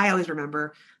 because I always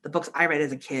remember the books I read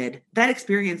as a kid. That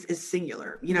experience is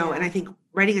singular, you know, and I think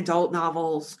writing adult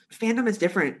novels, fandom is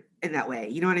different in that way.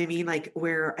 You know what I mean? Like,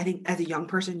 where I think as a young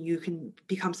person, you can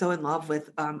become so in love with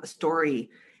a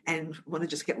story and want to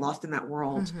just get lost in that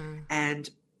world. And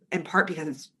in part because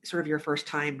it's sort of your first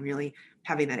time really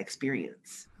having that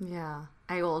experience. Yeah,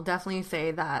 I will definitely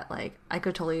say that, like, I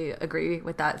could totally agree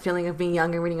with that feeling of being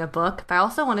young and reading a book. But I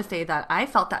also want to say that I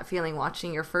felt that feeling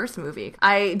watching your first movie.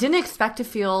 I didn't expect to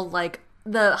feel like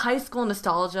the high school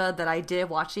nostalgia that I did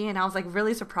watching, and I was like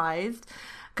really surprised.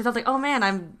 Because I was like, oh man,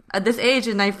 I'm at this age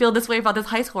and I feel this way about this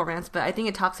high school romance. But I think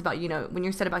it talks about, you know, when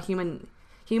you said about human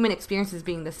experiences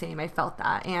being the same, I felt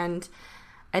that. And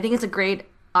I think it's a great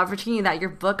opportunity that your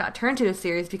book got turned to a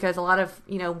series, because a lot of,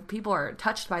 you know, people are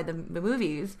touched by the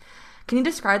movies. Can you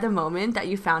describe the moment that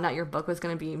you found out your book was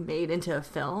going to be made into a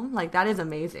film? Like, that is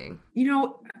amazing. You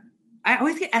know, I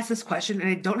always get asked this question and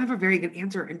I don't have a very good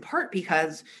answer, in part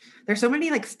because there's so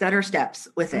many like stutter steps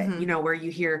with it, you know, where you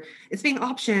hear it's being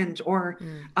optioned or,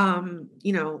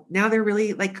 you know, now they're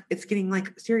really like, it's getting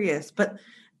like serious. But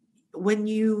when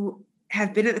you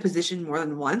have been in the position more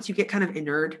than once, you get kind of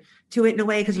inured to it in a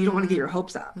way, because you don't want to get your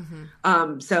hopes up.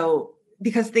 So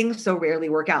because things so rarely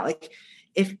work out, like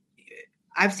if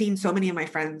I've seen so many of my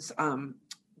friends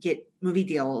get movie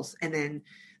deals and then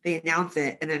they announce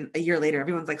it, and then a year later,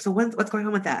 everyone's like, so what's going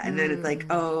on with that? And then it's like,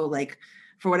 oh, like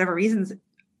for whatever reasons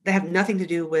that have nothing to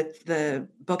do with the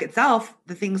book itself,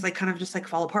 the things like kind of just like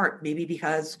fall apart, maybe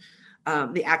because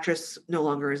the actress no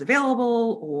longer is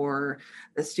available, or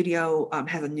the studio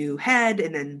has a new head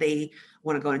and then they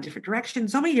want to go in a different direction.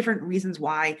 So many different reasons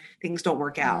why things don't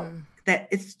work out, that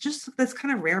it's just this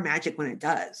kind of rare magic when it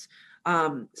does.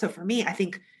 So for me, I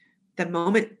think the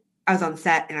moment I was on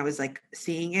set and I was like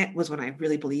seeing it was when I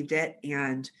really believed it.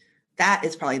 And that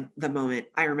is probably the moment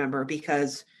I remember,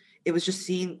 because it was just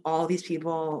seeing all these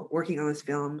people working on this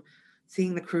film,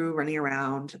 seeing the crew running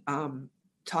around,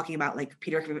 talking about like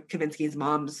Peter Kavinsky's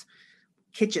mom's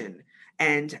kitchen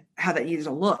and how that needed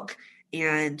to look.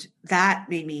 And that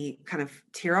made me kind of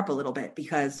tear up a little bit,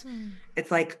 because it's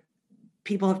like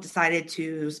people have decided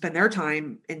to spend their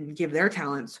time and give their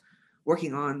talents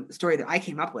working on the story that I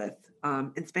came up with,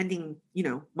 and spending, you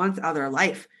know, months out of their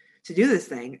life to do this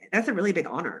thing. That's a really big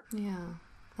honor. Yeah,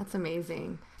 that's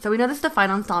amazing. So we know this is the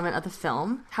final installment of the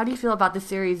film. How do you feel about the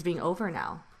series being over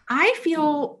now? I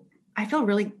feel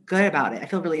really good about it. I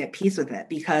feel really at peace with it,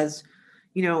 because,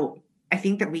 you know, I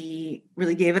think that we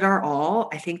really gave it our all.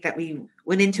 I think that we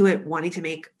went into it wanting to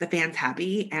make the fans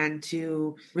happy and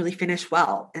to really finish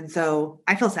well. And so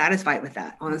I feel satisfied with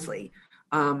that, honestly.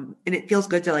 And it feels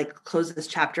good to like close this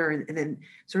chapter and then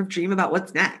sort of dream about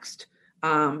what's next.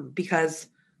 Because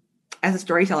as a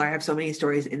storyteller, I have so many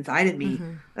stories inside of me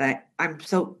that I'm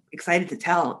so excited to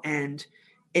tell. And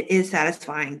it is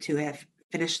satisfying to have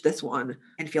finished this one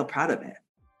and feel proud of it.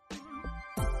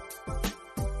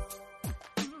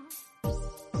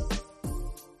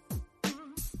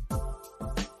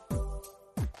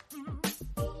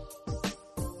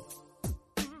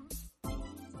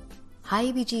 Hi,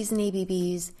 ABGs and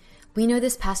ABBs. We know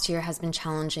this past year has been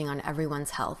challenging on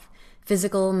everyone's health,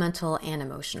 physical, mental, and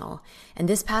emotional. And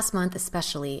this past month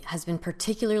especially has been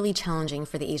particularly challenging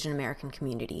for the Asian American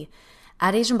community.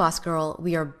 At Asian Boss Girl,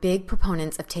 we are big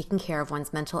proponents of taking care of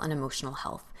one's mental and emotional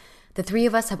health. The three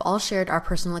of us have all shared our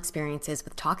personal experiences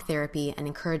with talk therapy and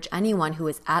encourage anyone who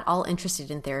is at all interested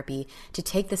in therapy to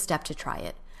take the step to try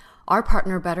it. Our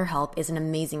partner, BetterHelp, is an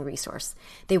amazing resource.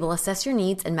 They will assess your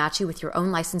needs and match you with your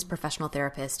own licensed professional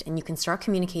therapist, and you can start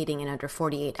communicating in under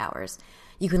 48 hours.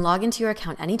 You can log into your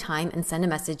account anytime and send a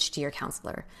message to your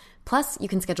counselor. Plus, you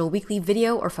can schedule weekly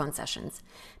video or phone sessions.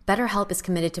 BetterHelp is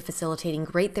committed to facilitating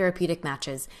great therapeutic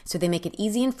matches, so they make it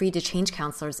easy and free to change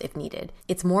counselors if needed.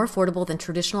 It's more affordable than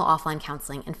traditional offline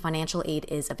counseling, and financial aid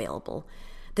is available.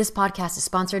 This podcast is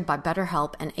sponsored by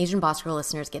BetterHelp, and Asian Boss Girl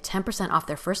listeners get 10% off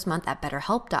their first month at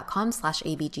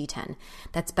betterhelp.com/ABG10.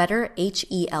 That's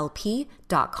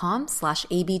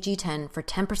betterhelp.com/ABG10 for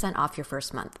 10% off your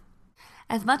first month.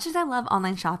 As much as I love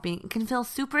online shopping, it can feel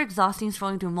super exhausting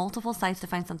scrolling through multiple sites to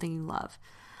find something you love.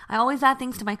 I always add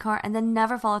things to my cart and then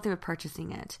never follow through with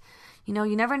purchasing it.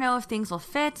 You never know if things will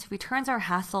fit. Returns are a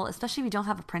hassle, especially if you don't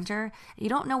have a printer, and you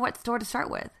don't know what store to start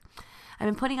with. I've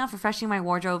been putting off refreshing my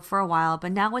wardrobe for a while,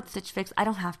 but now with Stitch Fix, I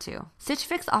don't have to. Stitch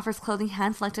Fix offers clothing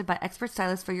hand-selected by expert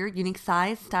stylists for your unique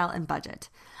size, style, and budget.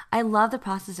 I love the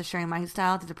process of sharing my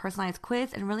style through the personalized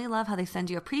quiz and really love how they send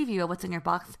you a preview of what's in your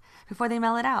box before they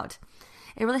mail it out.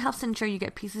 It really helps to ensure you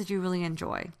get pieces you really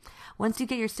enjoy. Once you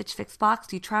get your Stitch Fix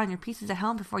box, you try on your pieces at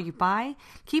home before you buy.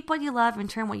 Keep what you love and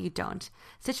return what you don't.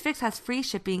 Stitch Fix has free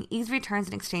shipping, easy returns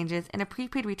and exchanges, and a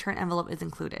prepaid return envelope is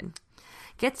included.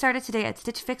 Get started today at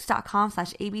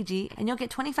stitchfix.com/ABG and you'll get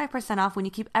 25% off when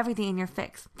you keep everything in your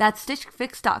fix. That's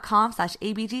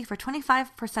stitchfix.com/ABG for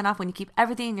 25% off when you keep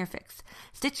everything in your fix.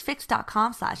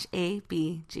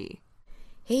 stitchfix.com/ABG.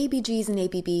 Hey ABGs and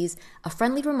ABBs, a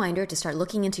friendly reminder to start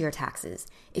looking into your taxes.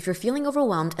 If you're feeling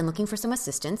overwhelmed and looking for some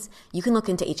assistance, you can look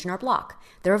into H&R Block.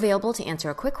 They're available to answer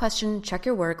a quick question, check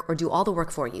your work, or do all the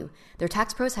work for you. Their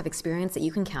tax pros have experience that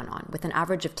you can count on. With an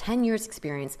average of 10 years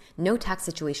experience, no tax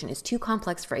situation is too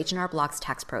complex for H&R Block's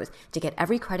tax pros to get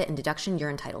every credit and deduction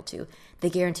you're entitled to. They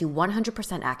guarantee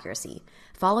 100% accuracy.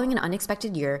 Following an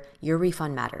unexpected year, your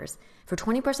refund matters. For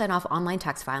 20% off online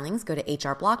tax filings, go to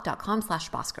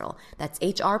hrblock.com/bossgirl. That's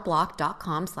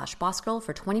hrblock.com/bossgirl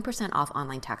for 20% off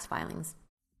online tax filings.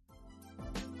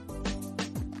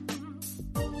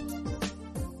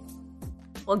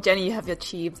 Well, Jenny, you have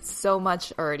achieved so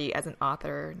much already as an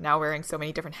author, now wearing so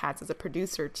many different hats as a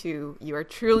producer too. You are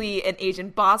truly an Asian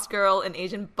boss girl, an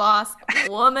Asian boss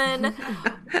woman.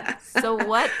 So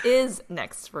what is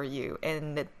next for you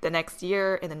in the next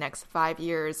year, in the next 5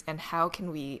 years, and how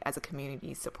can we as a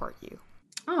community support you?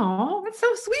 Oh, that's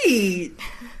so sweet.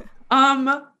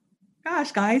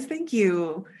 Gosh, guys, thank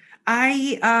you.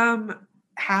 I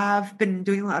have been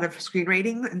doing a lot of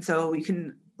screenwriting, and so you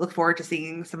can look forward to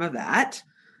seeing some of that.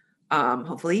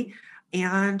 Hopefully.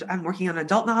 And I'm working on an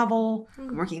adult novel.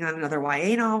 I'm working on another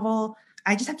YA novel.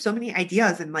 I just have so many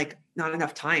ideas and not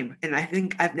enough time. And I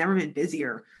think I've never been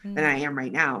busier than I am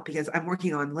right now because I'm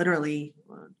working on literally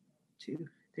 1, 2,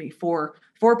 3, 4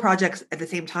 projects at the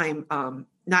same time,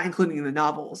 not including the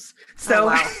novels. So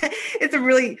wow. it's a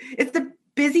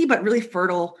busy, but really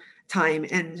fertile time.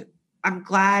 And I'm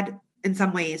glad in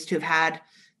some ways to have had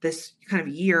this kind of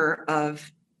year of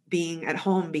being at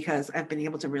home because I've been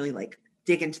able to really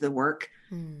dig into the work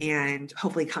and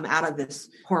hopefully come out of this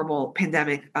horrible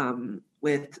pandemic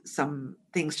with some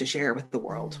things to share with the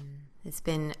world. It's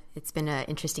been an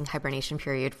interesting hibernation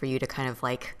period for you to kind of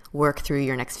work through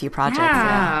your next few projects.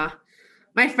 Yeah.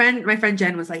 My friend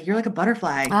Jen was like, "You're like a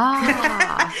butterfly."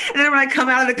 And then when I come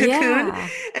out of the cocoon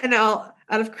and out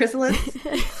of chrysalis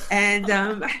and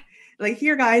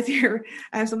here guys, here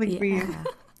I have something for you.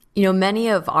 Many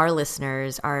of our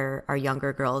listeners are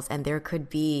younger girls, and there could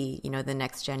be, the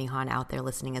next Jenny Han out there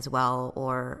listening as well,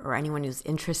 or anyone who's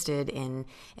interested in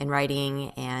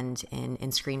writing and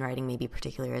in screenwriting, maybe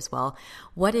particularly as well.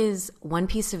 What is one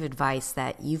piece of advice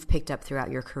that you've picked up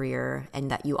throughout your career and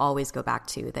that you always go back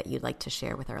to that you'd like to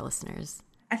share with our listeners?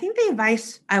 I think the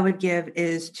advice I would give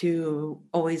is to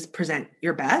always present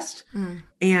your best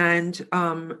and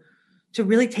to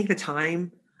really take the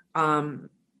time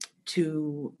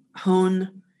to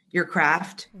hone your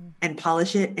craft and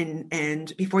polish it.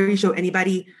 And before you show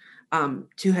anybody,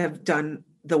 to have done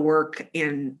the work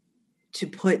and to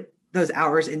put those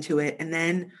hours into it. And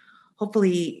then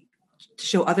hopefully to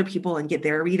show other people and get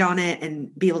their read on it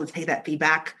and be able to take that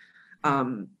feedback,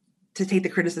 to take the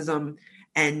criticism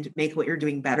and make what you're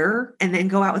doing better and then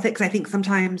go out with it. Cause I think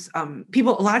sometimes, a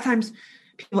lot of times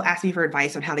people ask me for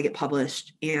advice on how to get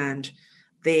published, and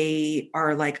they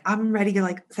are like, I'm ready to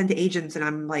like send to agents, and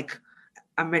I'm like,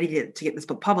 I'm ready to get this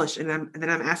book published. And then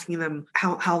I'm asking them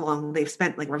how long they've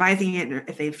spent like revising it, and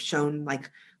if they've shown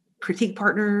like critique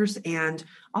partners. And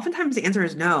oftentimes the answer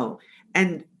is no.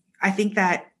 And I think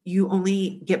that you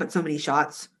only get but so many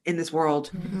shots in this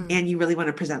world, and you really want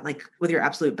to present like with your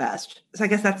absolute best. So I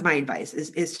guess that's my advice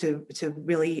is to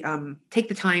really take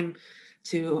the time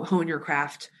to hone your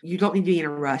craft. You don't need to be in a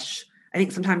rush. I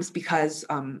think sometimes because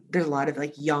there's a lot of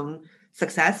like young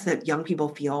success that young people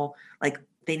feel like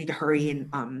they need to hurry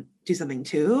and do something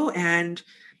too. And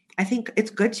I think it's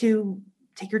good to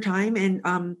take your time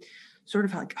and sort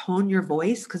of like hone your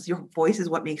voice, because your voice is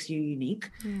what makes you unique.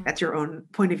 That's your own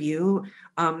point of view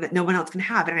that no one else can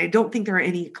have. And I don't think there are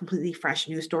any completely fresh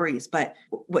new stories, but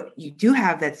what you do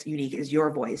have that's unique is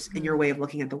your voice and your way of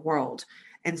looking at the world.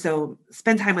 And so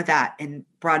spend time with that and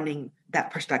broadening that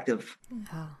perspective.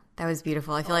 Oh, that was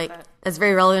beautiful. I feel like that's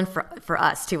very relevant for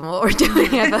us too, what we're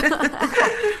doing.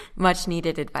 Much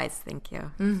needed advice. Thank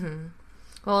you.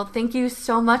 Well, thank you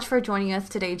so much for joining us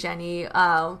today, Jenny.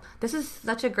 This is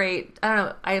such a great, I don't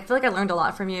know, I feel like I learned a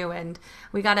lot from you, and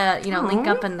we gotta, link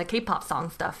up in the K-pop song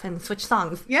stuff and switch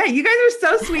songs. Yeah, you guys are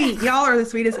so sweet. Y'all are the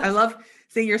sweetest. I love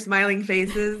seeing your smiling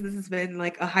faces. This has been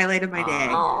like a highlight of my day.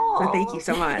 So thank you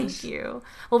so much. Thank you.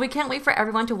 Well, we can't wait for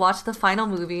everyone to watch the final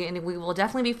movie, and we will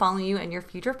definitely be following you in your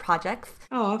future projects.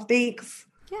 Oh, thanks.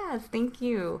 Yes, thank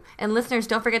you. And listeners,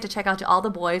 don't forget to check out To All the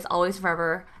Boys, Always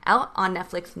Forever, out on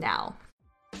Netflix now.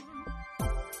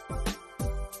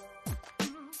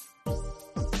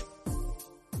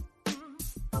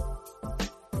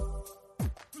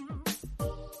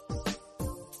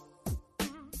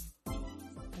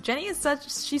 Jenny is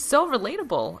she's so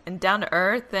relatable and down to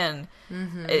earth, and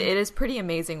it is pretty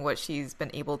amazing what she's been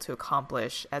able to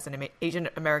accomplish as an Asian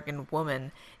American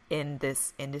woman in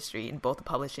this industry, in both the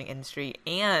publishing industry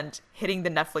and hitting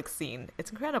the Netflix scene. It's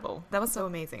incredible. That was so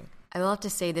amazing. I will have to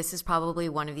say this is probably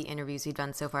one of the interviews we've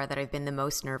done so far that I've been the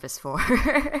most nervous for.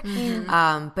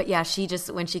 But yeah, she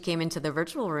just, when she came into the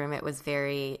virtual room,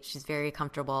 she's very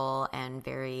comfortable and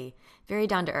very, very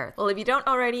down to earth. Well, if you don't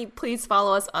already, please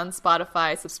follow us on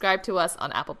Spotify, subscribe to us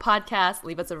on Apple Podcasts,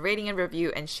 leave us a rating and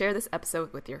review, and share this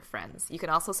episode with your friends. You can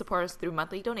also support us through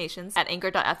monthly donations at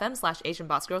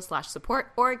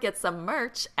anchor.fm/AsianBossGirl/support, or get some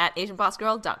merch at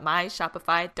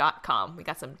asianbossgirl.myshopify.com. We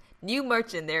got some new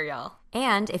merch in there, y'all.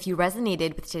 And if you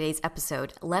resonated with today's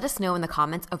episode, let us know in the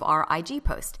comments of our IG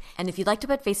post. And if you'd like to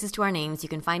put faces to our names, you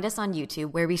can find us on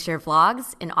YouTube, where we share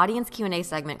vlogs, an audience Q&A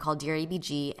segment called Dear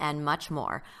ABG, and much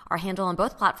more. Our handle on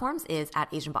both platforms is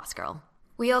 @AsianBossGirl.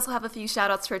 We also have a few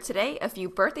shout-outs for today, a few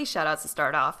birthday shout-outs to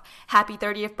start off. Happy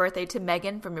 30th birthday to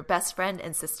Megan from your best friend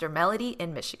and sister Melody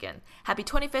in Michigan. Happy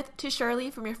 25th to Shirley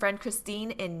from your friend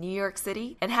Christine in New York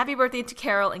City. And happy birthday to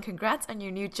Carol, and congrats on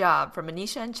your new job from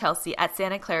Anisha and Chelsea at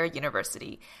Santa Clara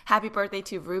University. Happy birthday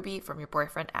to Ruby from your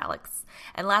boyfriend Alex.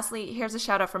 And lastly, here's a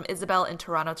shout-out from Isabel in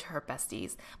Toronto to her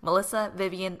besties, Melissa,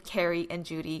 Vivian, Carrie, and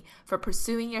Judy, for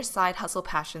pursuing your side hustle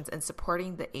passions and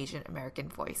supporting the Asian American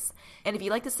voice. And if you'd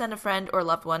like to send a friend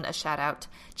or loved one a shout out,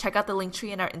 check out the link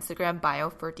tree in our Instagram bio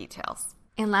for details.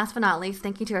 And last but not least,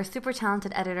 thank you to our super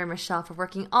talented editor Michelle for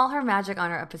working all her magic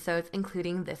on our episodes,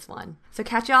 including this one. So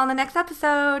catch you all in the next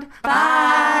episode. Bye.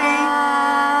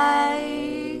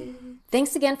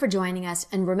 Thanks again for joining us,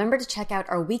 and remember to check out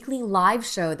our weekly live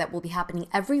show that will be happening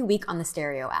every week on the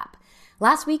Stereo app.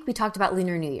 Last week we talked about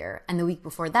Lunar New Year, and the week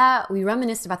before that we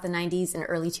reminisced about the 90s and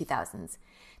early 2000s.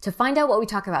 To find out what we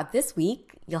talk about this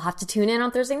week, you'll have to tune in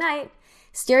on Thursday night.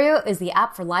 Stereo is the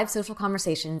app for live social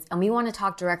conversations, and we want to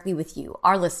talk directly with you,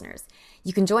 our listeners.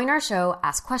 You can join our show,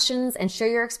 ask questions, and share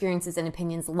your experiences and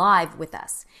opinions live with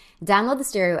us. Download the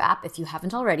Stereo app if you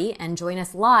haven't already, and join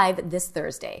us live this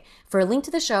Thursday. For a link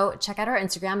to the show, check out our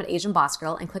Instagram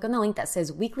 @AsianBossGirl and click on the link that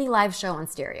says Weekly Live Show on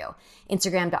Stereo.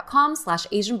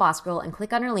 Instagram.com/AsianBossGirl and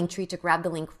click on our link tree to grab the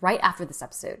link right after this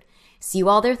episode. See you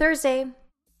all there Thursday.